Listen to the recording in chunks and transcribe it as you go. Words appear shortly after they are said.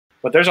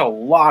but there's a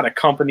lot of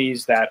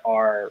companies that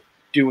are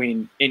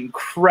doing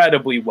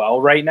incredibly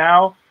well right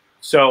now.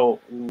 So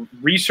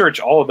research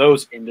all of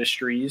those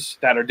industries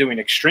that are doing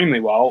extremely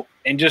well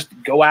and just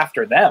go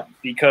after them,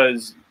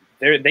 because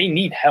they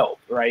need help,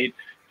 right?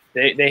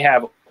 They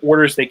have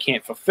orders they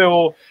can't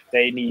fulfill.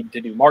 They need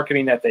to do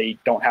marketing that they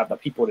don't have the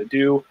people to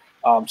do.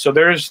 So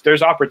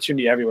there's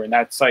opportunity everywhere, and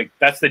that's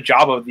the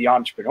job of the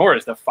entrepreneur,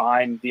 is to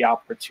find the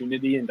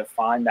opportunity and to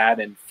find that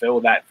and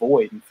fill that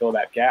void and fill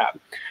that gap.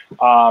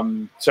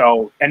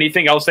 So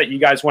anything else that you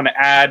guys want to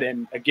add?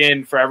 And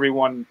again, for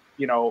everyone,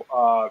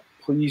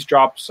 please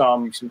drop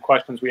some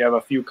questions. We have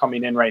a few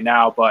coming in right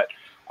now, but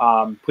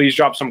please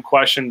drop some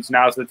questions.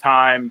 Now's the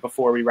time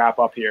before we wrap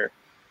up here.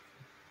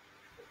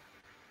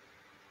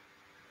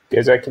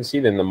 As I can see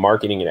in the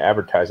marketing and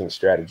advertising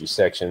strategy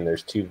section,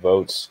 there's 2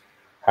 votes.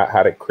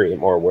 How to create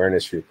more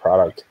awareness for your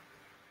product.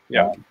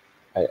 Yeah.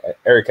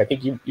 Erik, I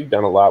think you've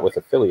done a lot with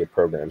affiliate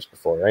programs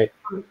before, right?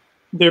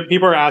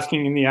 People are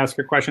asking in the ask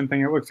a question thing.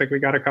 It looks like we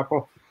got a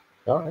couple.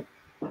 All right.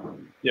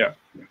 Yeah.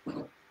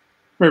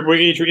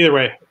 Either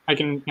way, I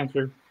can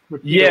answer.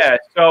 Yeah.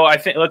 So I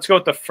think let's go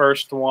with the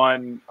first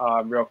one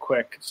real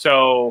quick.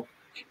 So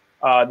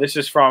this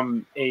is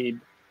from a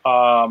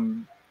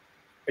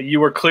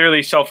you were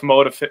clearly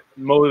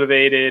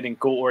self-motivated and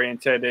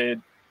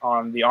goal-oriented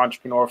on the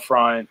entrepreneur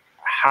front.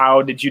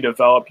 How did you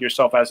develop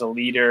yourself as a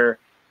leader,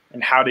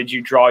 and how did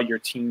you draw your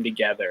team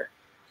together?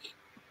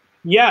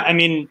 Yeah, I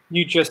mean,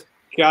 you just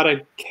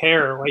gotta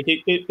care. Like,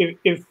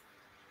 if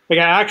I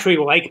actually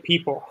like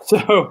people.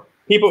 So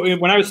people,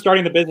 when I was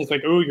starting the business,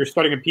 like, oh, you're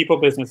starting a people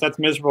business. That's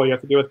miserable. You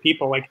have to deal with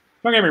people. Like,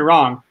 don't get me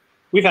wrong.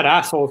 We've had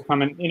assholes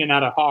coming in and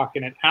out of Hawke,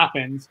 and it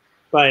happens.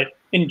 But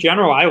in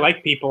general, I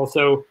like people.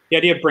 So the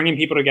idea of bringing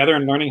people together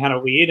and learning how to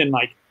lead, and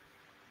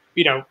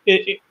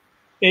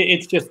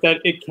it's just that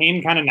it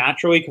came kind of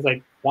naturally because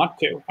I want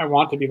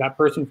to be that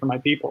person for my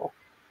people.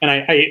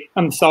 And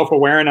I'm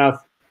self-aware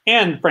enough,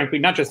 and frankly,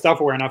 not just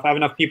self-aware enough, I have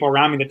enough people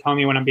around me that tell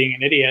me when I'm being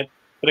an idiot,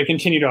 but I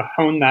continue to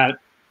hone that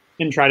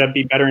and try to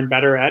be better and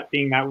better at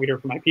being that leader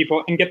for my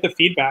people and get the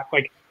feedback.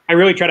 Like, I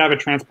really try to have a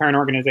transparent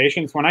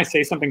organization. So when I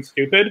say something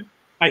stupid,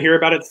 I hear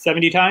about it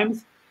 70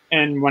 times.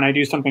 And when I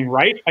do something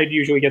right, I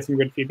usually get some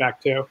good feedback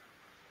too.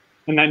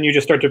 And then you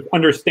just start to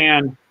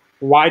understand,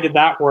 why did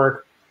that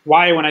work?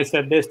 Why, when I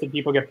said this, did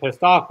people get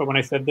pissed off? But when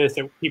I said this,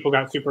 people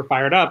got super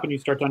fired up, and you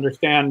start to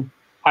understand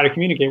how to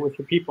communicate with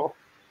your people.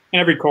 And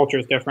every culture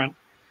is different.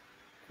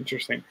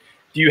 Interesting.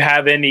 Do you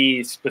have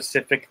any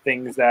specific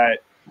things that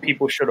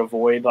people should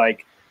avoid?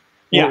 Like,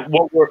 yeah.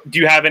 Do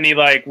you have any,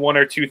 like, 1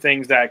 or 2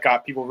 things that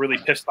got people really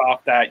pissed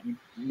off that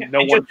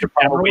no one should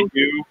probably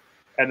do?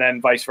 And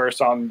then vice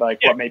versa on, like,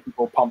 what made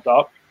people pumped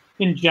up?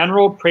 In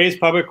general, praise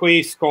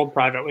publicly, scold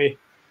privately,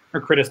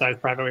 or criticize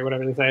privately,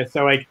 whatever they say.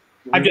 So, like,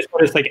 I've just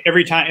noticed, like,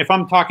 every time, if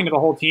I'm talking to the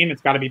whole team,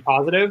 it's got to be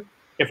positive.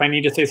 If I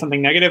need to say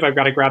something negative, I've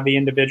got to grab the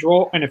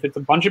individual. And if it's a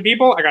bunch of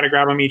people, I got to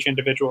grab them each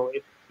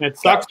individually. And it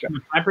sucks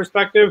from my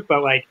perspective,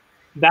 but, like,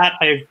 that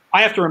I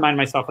have to remind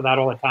myself of that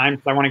all the time,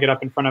 because I want to get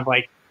up in front of,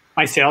 like,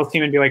 my sales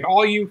team and be like,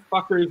 all you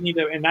fuckers need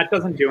to, and that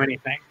doesn't do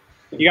anything.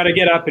 You got to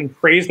get up and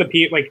praise the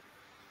people. Like,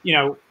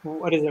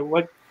 what is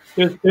it?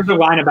 There's a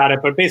line about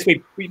it, but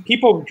basically,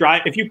 people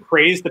drive. If you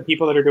praise the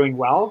people that are doing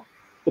well,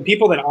 the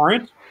people that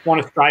aren't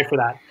want to strive for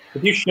that.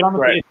 If you shit on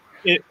the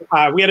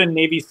we had a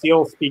Navy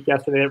SEAL speak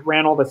yesterday that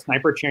ran all the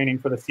sniper training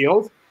for the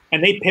SEALs,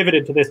 and they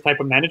pivoted to this type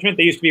of management.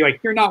 They used to be like,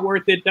 "You're not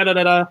worth it." Da da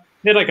da da.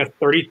 They had like a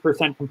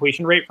 30%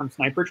 completion rate from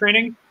sniper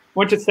training,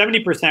 went to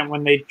 70%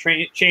 when they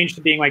changed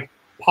to being like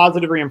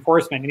positive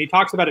reinforcement. And he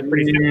talks about it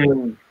pretty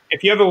simply.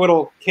 If you have a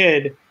little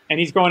kid and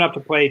he's going up to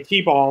play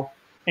t-ball,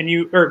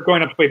 or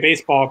going up to play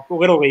baseball,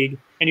 little league,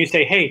 and you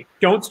say, "Hey,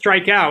 don't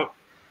strike out,"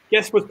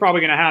 guess what's probably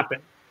going to happen?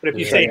 But if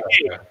you say,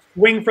 "Hey,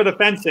 swing for the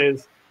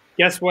fences,"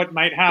 guess what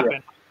might happen? Yeah.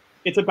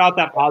 It's about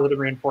that positive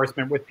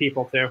reinforcement with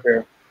people too.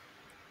 Sure.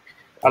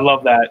 I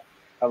love that.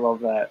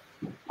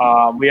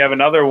 We have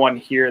another one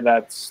here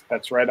that's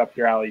right up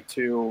your alley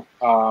too.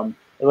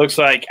 It looks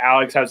like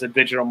Alex has a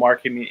digital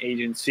marketing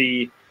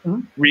agency.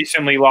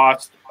 Recently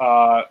lost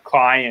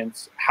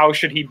clients. How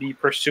should he be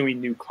pursuing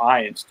new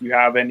clients? Do you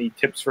have any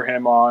tips for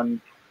him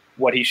on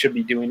what he should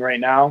be doing right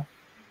now?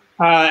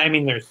 I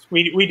mean,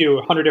 we do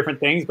 100 different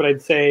things, but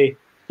I'd say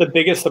the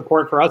biggest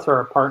support for us are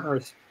our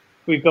partners.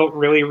 We've built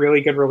really, really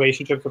good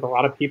relationships with a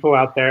lot of people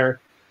out there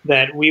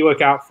that we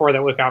look out for,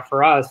 that look out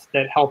for us,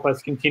 that help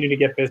us continue to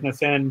get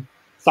business in,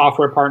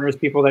 software partners,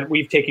 people that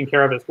we've taken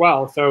care of as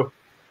well. So,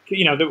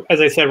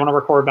 as I said, one of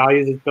our core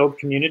values is build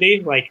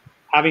community. Like,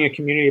 having a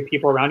community of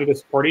people around you to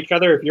support each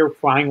other. If you're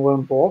flying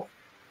lone wolf,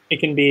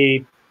 it can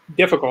be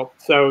difficult.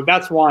 So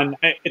that's one.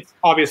 It's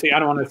obviously, I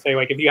don't want to say,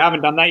 like, if you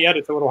haven't done that yet,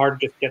 it's a little hard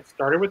to just get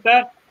started with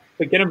that,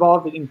 but get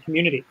involved in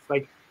communities.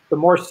 Like, the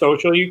more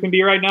social you can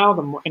be right now,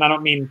 the more, and I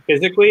don't mean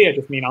physically, I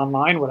just mean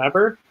online,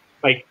 whatever,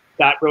 like,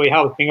 that really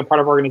helps. Being a part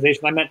of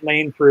organizations. I met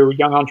Lane through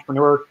Young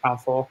Entrepreneur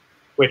Council,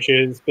 which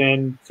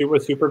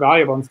was super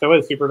valuable and still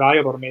is super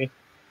valuable to me.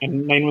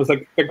 And Lane was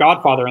like the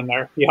godfather in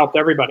there. He helped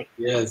everybody.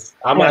 Yes,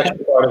 I'm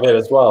actually part of it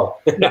as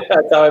well.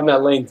 That's how I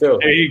met Lane too.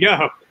 There you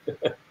go.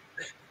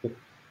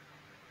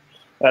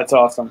 That's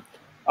awesome.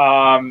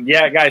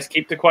 Yeah, guys,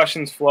 keep the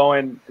questions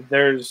flowing.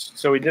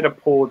 So we did a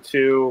poll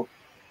too.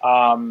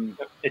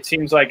 It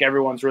seems like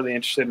everyone's really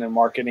interested in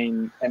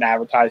marketing and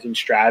advertising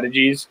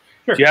strategies.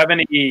 Sure. Do you have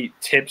any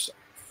tips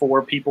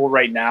for people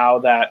right now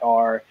that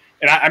are,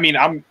 and I mean,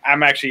 I'm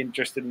actually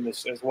interested in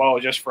this as well,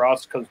 just for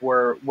us, because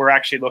we're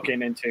actually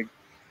looking into,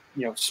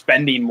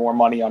 spending more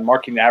money on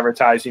marketing and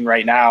advertising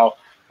right now,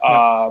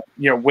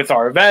 with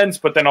our events,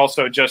 but then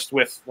also just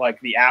with like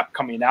the app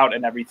coming out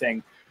and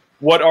everything.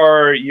 What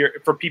are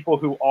for people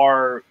who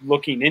are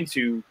looking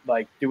into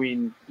like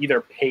doing either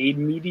paid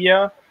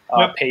media,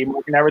 paid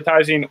marketing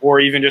advertising,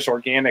 or even just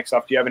organic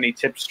stuff? Do you have any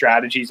tips,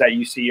 strategies that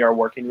you see are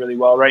working really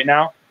well right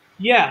now?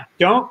 Yeah,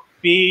 don't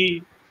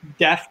be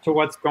deaf to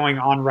what's going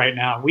on right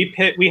now.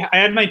 I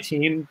had my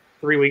team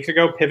 3 weeks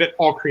ago pivot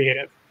all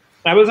creative.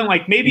 That wasn't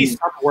like maybe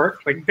some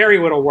worked, like very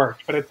little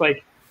worked, but it's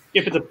like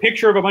if it's a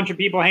picture of a bunch of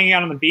people hanging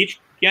out on the beach,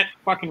 get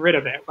fucking rid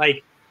of it.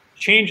 Like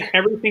change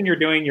everything you're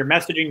doing, your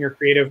messaging, your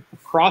creative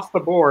across the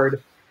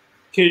board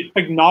to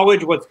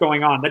acknowledge what's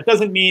going on. That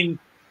doesn't mean,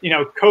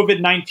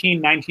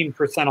 COVID-19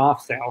 19%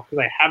 off sale,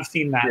 because I have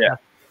seen that. Yeah.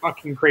 That's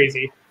fucking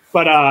crazy.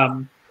 But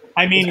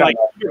I mean, like,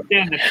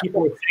 understand that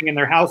people are sitting in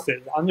their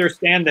houses.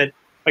 Understand that,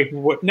 like,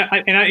 you don't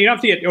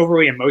have to get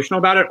overly emotional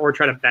about it or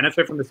try to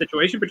benefit from the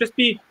situation, but just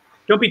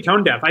don't be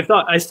tone deaf.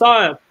 I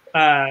saw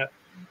a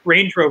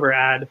Range Rover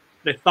ad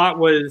that I thought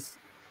was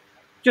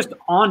just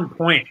on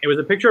point. It was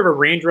a picture of a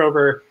Range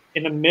Rover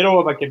in the middle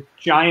of like a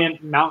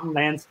giant mountain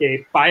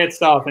landscape by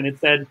itself, and it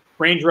said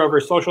Range Rover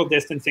social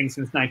distancing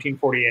since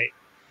 1948.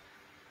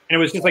 And it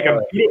was just like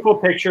a beautiful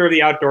picture of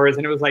the outdoors,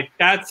 and it was like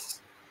that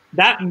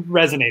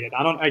resonated.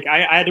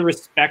 I had to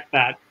respect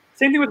that.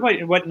 Same thing with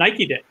what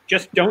Nike did.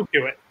 Just don't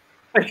do it.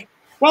 Like,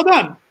 well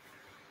done.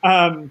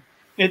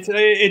 And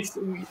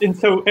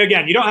so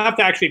again, you don't have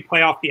to actually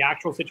play off the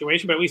actual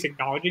situation, but at least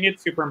acknowledging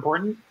it's super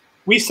important.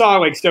 We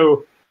saw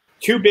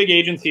two big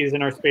agencies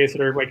in our space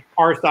that are like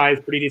our size,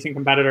 pretty decent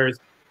competitors,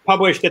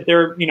 published that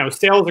their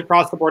sales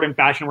across the board in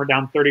fashion were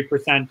down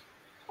 30%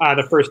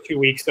 the first 2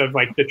 weeks of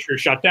like the true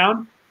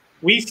shutdown.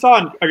 We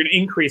saw an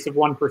increase of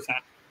 1%.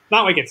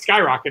 Not like it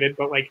skyrocketed,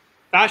 but like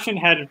fashion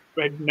had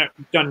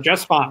done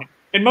just fine,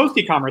 and most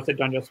e-commerce had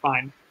done just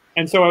fine.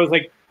 And so I was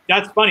like,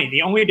 that's funny.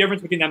 The only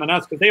difference between them and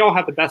us, because they all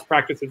have the best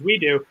practices we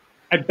do,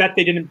 I bet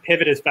they didn't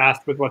pivot as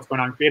fast with what's going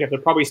on creative. They're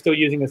probably still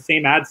using the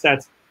same ad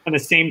sets and the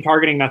same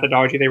targeting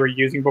methodology they were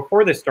using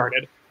before this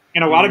started.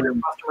 And a lot of your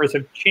customers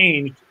have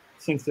changed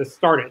since this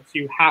started. So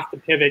you have to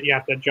pivot, you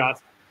have to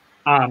adjust.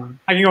 I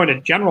can go into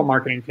general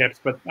marketing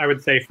tips, but I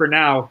would say for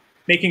now,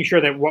 making sure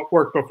that what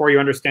worked before you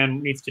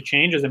understand needs to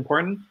change is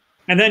important.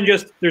 And then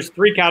there's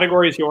 3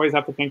 categories you always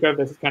have to think of.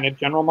 This is kind of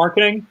general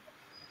marketing: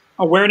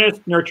 awareness,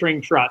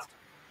 nurturing, trust.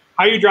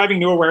 How are you driving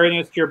new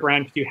awareness to your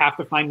brand? Because you have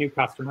to find new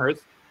customers.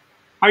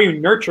 How are you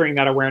nurturing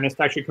that awareness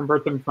to actually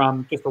convert them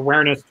from just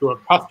awareness to a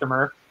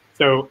customer?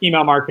 So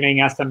email marketing,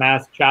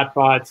 SMS,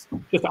 chatbots,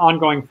 just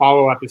ongoing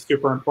follow-up is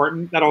super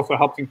important. That also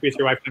helps increase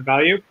your lifetime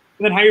value.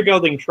 And then how you're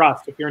building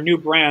trust. If you're a new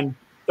brand,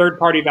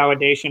 third-party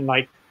validation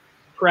like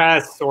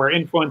press or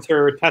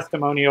influencer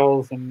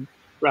testimonials and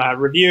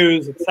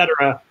reviews,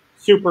 etc.,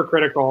 super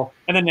critical.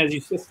 And then as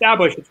you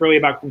establish, it's really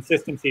about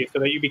consistency so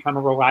that you become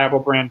a reliable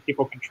brand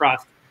people can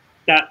trust.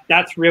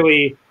 That's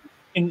really,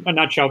 in a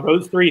nutshell,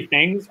 those 3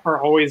 things are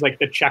always like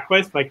the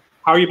checklist. Like,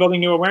 how are you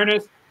building new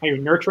awareness? How are you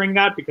nurturing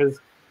that? Because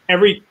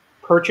every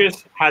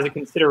purchase has a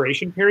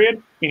consideration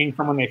period, meaning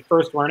from when they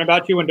first learn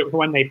about you and to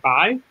when they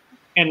buy.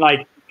 And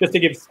like, just to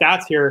give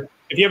stats here,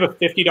 if you have a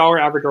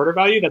 $50 average order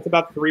value, that's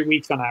about 3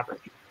 weeks on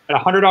average. At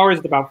 $100,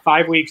 it's about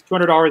 5 weeks.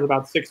 $200,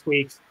 about 6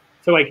 weeks.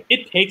 So like,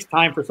 it takes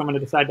time for someone to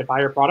decide to buy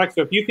your product.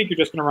 So if you think you're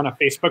just going to run a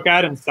Facebook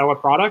ad and sell a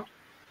product,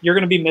 you're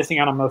going to be missing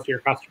out on most of your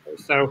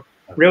customers. So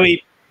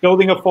really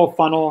building a full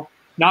funnel,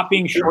 not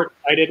being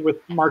short-sighted with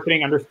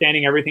marketing,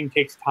 understanding everything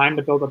takes time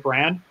to build a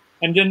brand,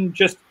 and then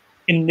just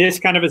in this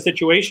kind of a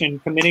situation,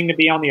 committing to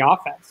be on the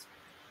offense,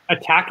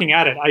 attacking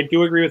at it. I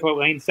do agree with what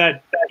Lane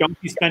said. Don't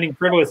be spending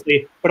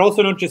frivolously, but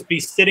also don't just be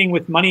sitting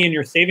with money in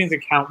your savings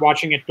account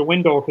watching it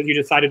dwindle because you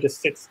decided to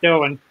sit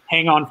still and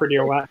hang on for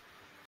dear life.